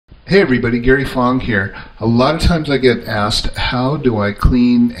Hey everybody, Gary Fong here. A lot of times I get asked, how do I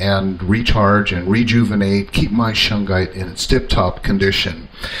clean and recharge and rejuvenate, keep my Shungite in its tip-top condition?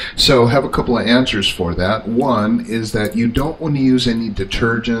 So I have a couple of answers for that. One is that you don't want to use any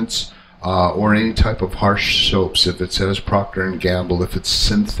detergents or any type of harsh soaps. If it says Procter & Gamble, if it's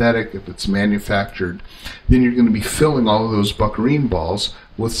synthetic, if it's manufactured, then you're going to be filling all of those buckarine balls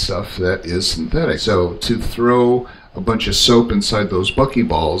with stuff that is synthetic. So to throw a bunch of soap inside those bucky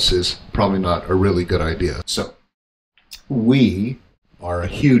balls is probably not a really good idea. So we are a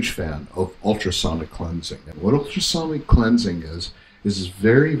huge fan of ultrasonic cleansing. And what ultrasonic cleansing is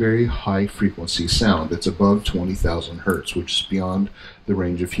very, very high frequency sound. It's above 20,000 hertz, which is beyond the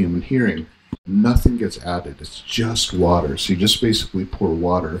range of human hearing. Nothing gets added. It's just water. So you just basically pour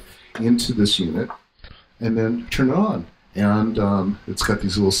water into this unit and then turn it on. And it's got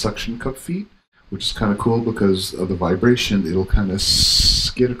these little suction cup feet, which is kind of cool because of the vibration. It'll kind of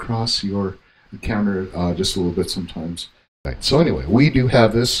skid across your counter just a little bit sometimes. Right. So anyway, we do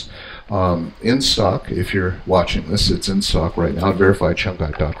have this in stock. If you're watching this, it's in stock right now at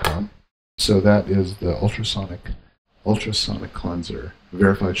verifiedshungite.com. So that is the ultrasonic cleanser,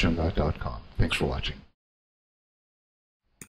 verifiedshungite.com. Thanks for watching.